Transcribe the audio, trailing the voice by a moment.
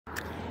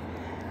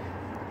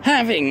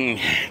Having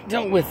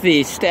dealt with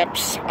the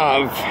steps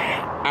of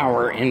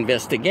our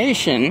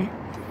investigation,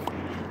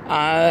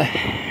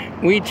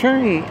 we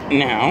turn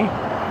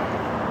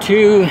now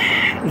to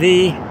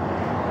the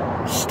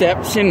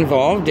steps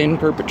involved in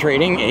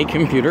perpetrating a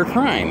computer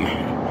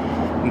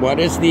crime. What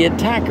is the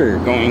attacker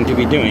going to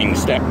be doing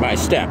step by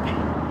step?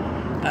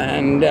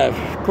 And of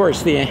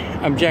course, the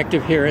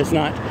objective here is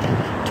not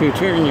to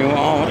turn you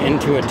all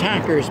into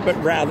attackers,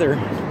 but rather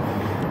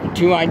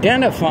to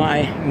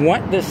identify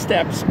what the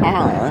steps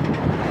are,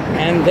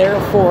 and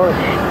therefore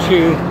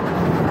to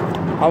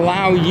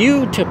allow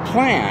you to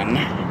plan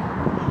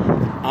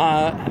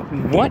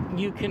what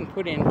you can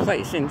put in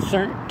place in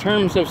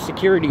terms of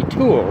security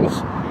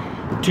tools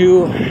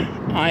to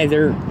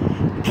either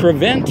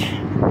prevent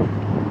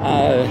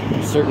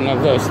certain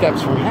of those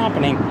steps from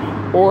happening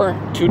or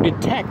to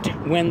detect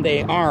when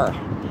they are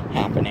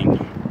happening.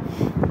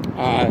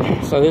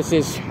 So this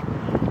is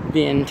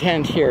the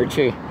intent here,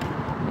 to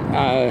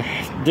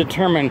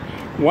determine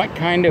what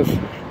kind of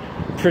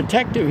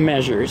protective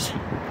measures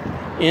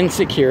in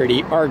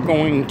security are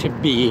going to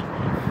be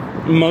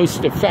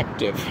most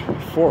effective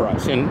for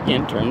us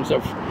in terms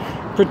of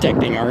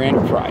protecting our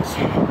enterprise,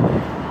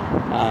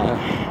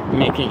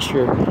 making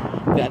sure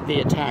that the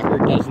attacker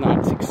does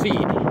not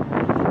succeed.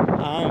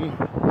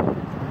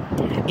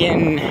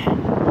 In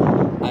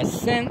a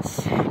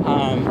sense,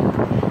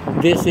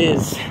 this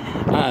is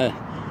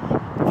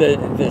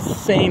the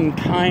same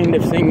kind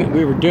of thing that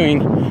we were doing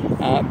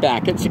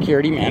back at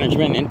security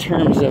management in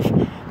terms of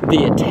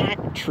the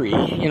attack tree.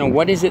 You know,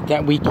 what is it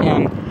that we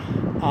can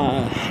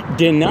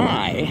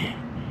deny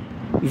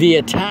the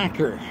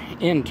attacker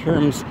in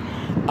terms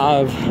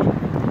of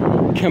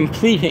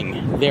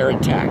completing their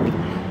attack?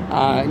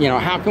 You know,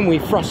 how can we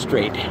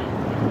frustrate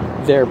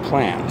their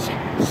plans?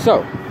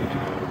 So,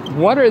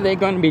 what are they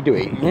going to be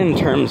doing in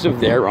terms of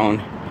their own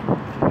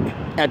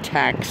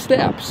attack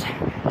steps?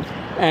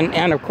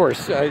 And of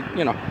course,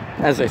 you know,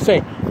 as I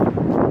say,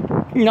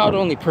 not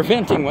only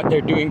preventing what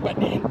they're doing, but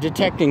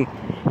detecting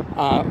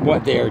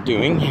what they are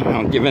doing, you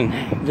know, given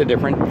the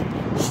different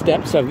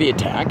steps of the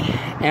attack.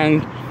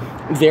 And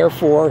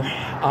therefore,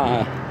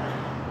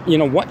 you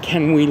know, what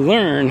can we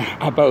learn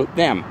about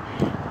them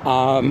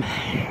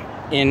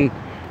in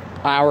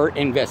our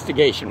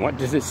investigation? What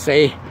does it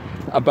say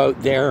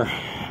about their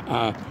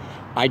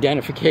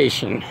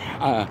identification,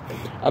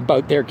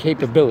 about their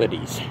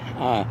capabilities?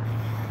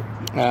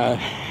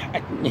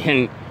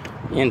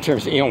 In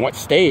terms of, you know, what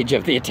stage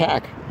of the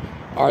attack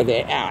are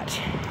they at?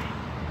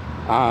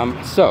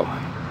 So,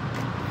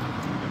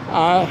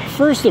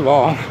 first of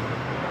all,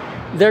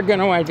 they're going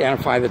to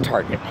identify the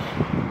target.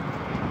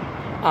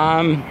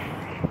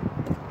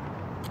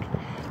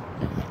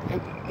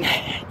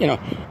 You know,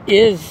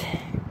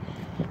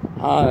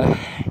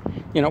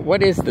 you know,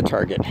 what is the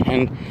target?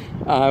 And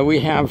we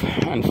have,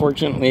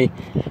 unfortunately,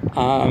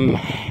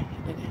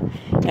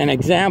 an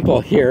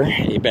example here,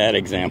 a bad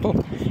example,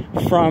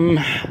 from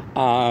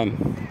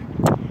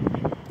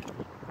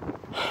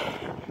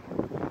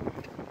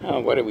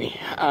what do we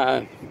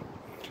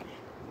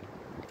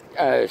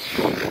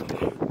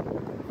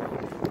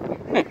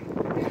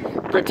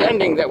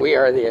pretending that we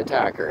are the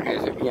attacker.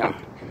 You know,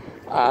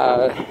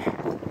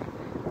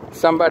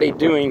 somebody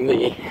doing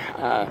the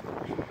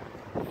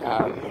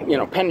you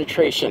know,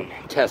 penetration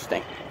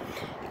testing,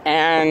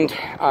 and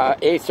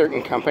a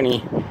certain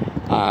company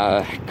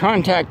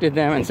contacted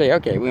them and say,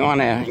 okay, we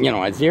want a, you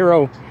know, a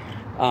zero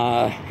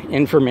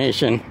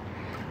information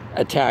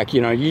attack.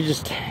 You know, you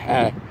just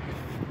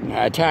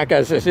attack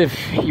us as if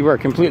you were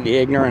completely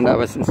ignorant of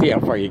us and see how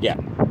far you get.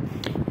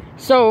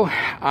 So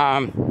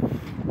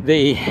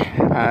the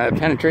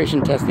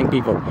penetration testing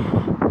people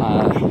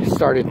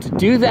started to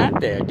do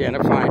that. They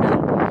identified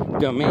a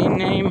domain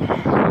name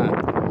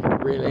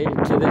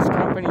related to this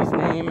company's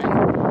name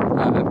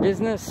and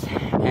business,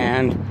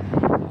 and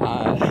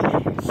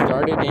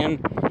started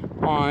in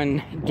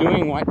on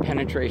doing what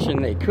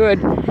penetration they could.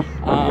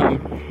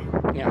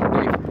 You know,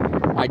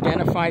 they've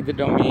identified the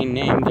domain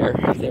name. They're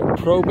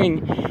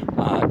probing,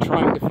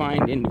 trying to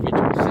find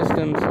individual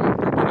systems.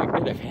 We're getting a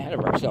bit ahead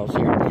of ourselves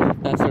here,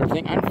 that sort of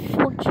thing.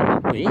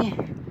 Unfortunately,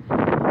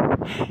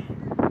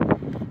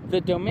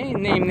 the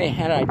domain name they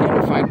had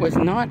identified was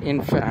not,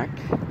 in fact,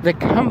 the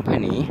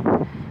company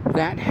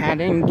that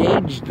had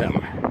engaged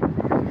them.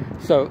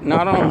 So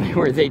not only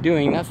were they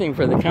doing nothing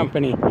for the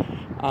company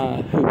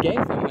who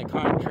gave them the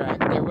contract,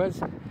 there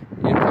was,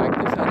 in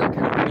fact, this other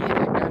company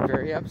that got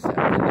very upset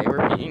that they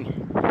were being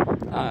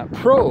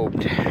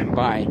probed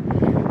by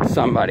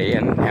somebody.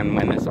 And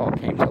when this all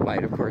came to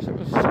light, of course, it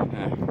was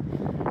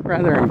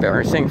rather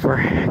embarrassing for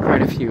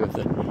quite a few of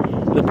the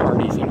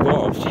parties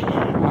involved.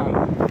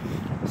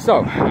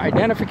 So,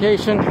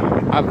 identification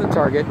of the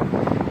target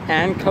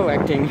and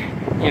collecting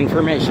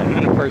information.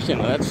 And of course, you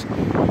know, that's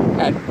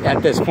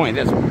at this point,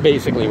 that's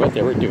basically what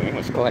they were doing,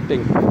 was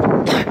collecting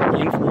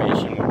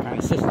information. What kind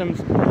of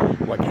systems,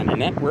 what kind of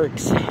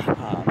networks,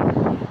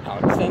 how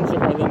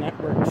extensive are the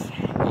networks,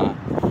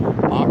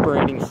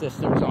 operating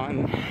systems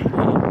on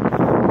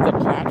the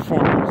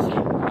platforms,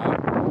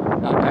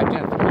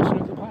 identification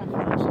of the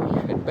platforms.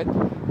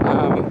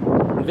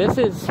 this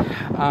is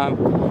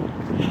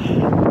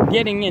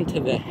getting into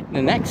the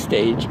next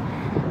stage,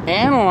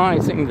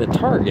 analyzing the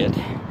target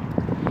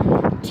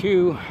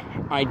to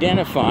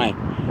identify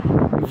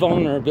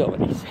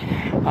vulnerabilities.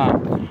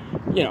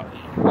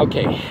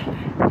 Okay,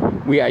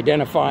 we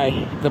identify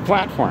the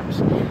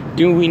platforms.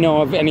 Do we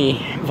know of any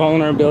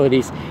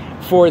vulnerabilities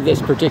for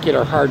this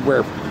particular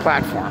hardware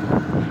platform?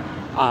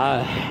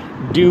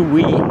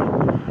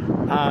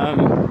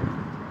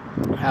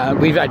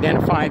 We've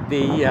identified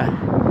the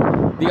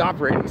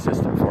operating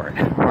system for it.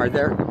 Are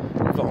there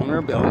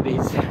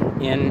vulnerabilities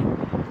in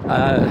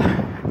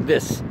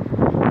this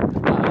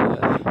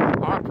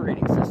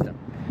operating system?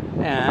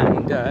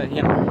 And,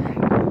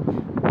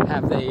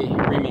 have they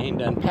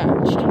remained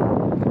unpatched?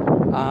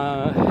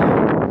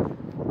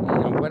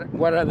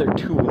 What other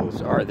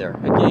tools are there?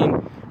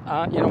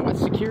 Again, what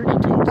security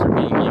tools are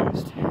being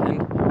used?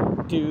 And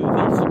do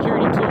the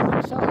security tools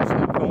themselves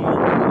have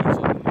vulnerabilities?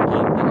 And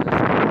again, that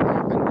has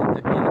happened in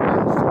the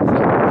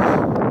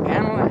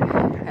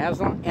past.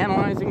 So,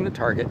 analyzing the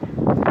target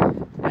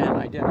and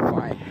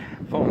identify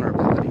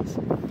vulnerabilities.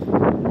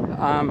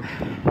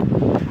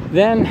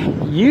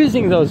 Then,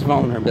 using those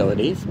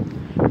vulnerabilities,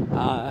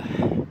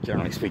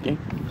 generally speaking,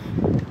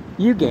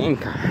 you gain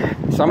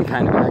some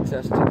kind of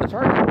access to the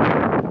target.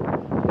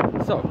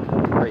 So,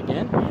 break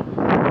in.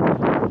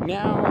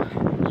 Now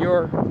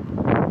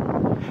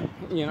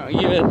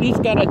you've at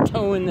least got a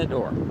toe in the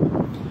door.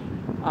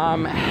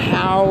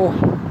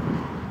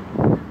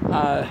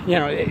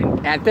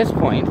 At this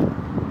point,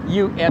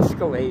 you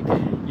escalate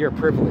your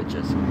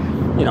privileges.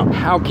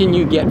 How can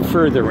you get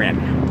further in?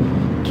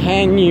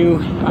 Can you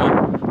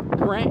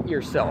grant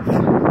yourself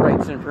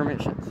rights and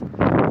permissions?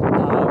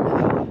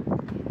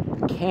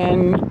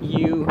 Can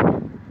you,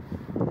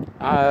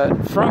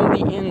 from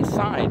the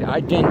inside,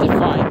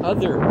 identify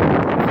other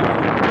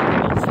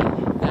vulnerabilities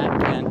that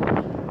can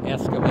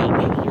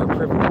escalate your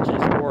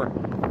privileges or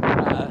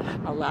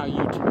allow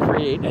you to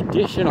create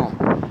additional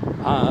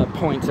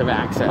points of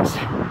access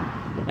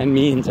and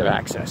means of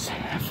access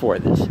for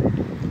this?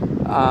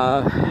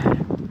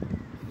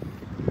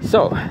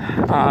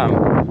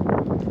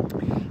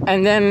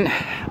 And then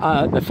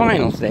the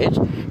final stage,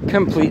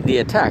 complete the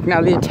attack.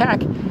 Now the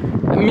attack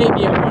may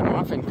be a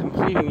one-off, and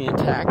completing the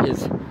attack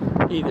is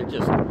either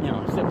just,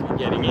 simply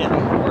getting in,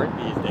 or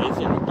these days,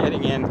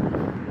 getting in,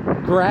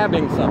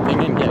 grabbing something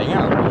and getting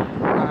out.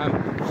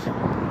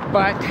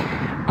 But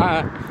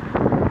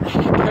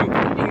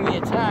completing the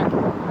attack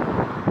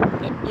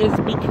is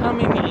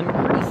becoming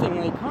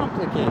increasingly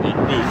complicated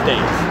these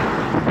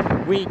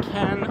days. We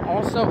can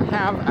also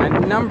have a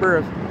number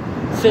of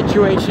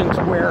situations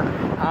where,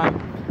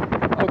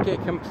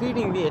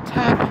 completing the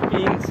attack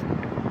means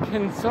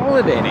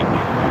consolidating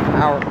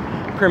our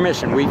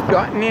permission. We've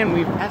gotten in,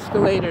 we've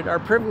escalated our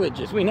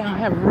privileges. We now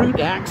have root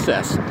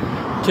access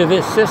to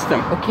this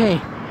system. Okay,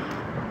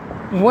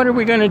 what are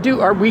we going to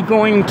do? Are we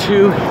going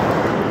to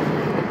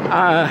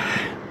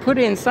put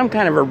in some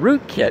kind of a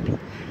rootkit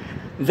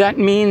that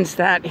means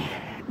that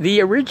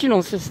the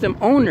original system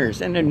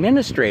owners and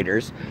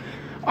administrators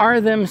are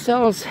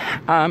themselves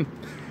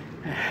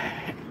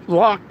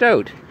locked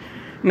out?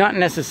 Not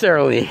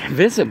necessarily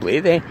visibly.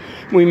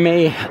 We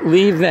may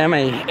leave them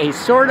a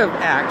sort of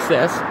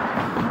access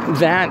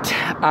that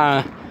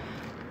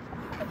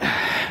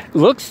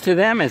looks to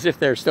them as if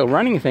they're still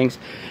running things,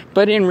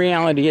 but in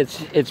reality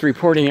it's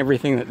reporting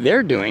everything that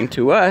they're doing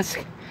to us,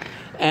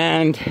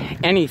 and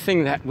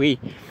anything that we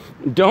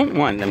don't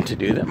want them to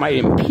do that might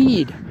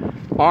impede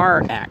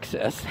our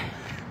access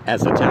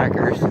as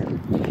attackers,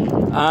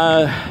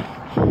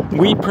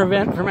 we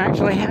prevent from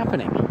actually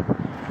happening.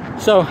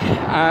 So,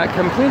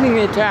 completing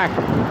the attack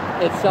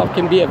itself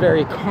can be a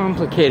very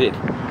complicated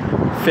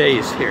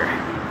phase here.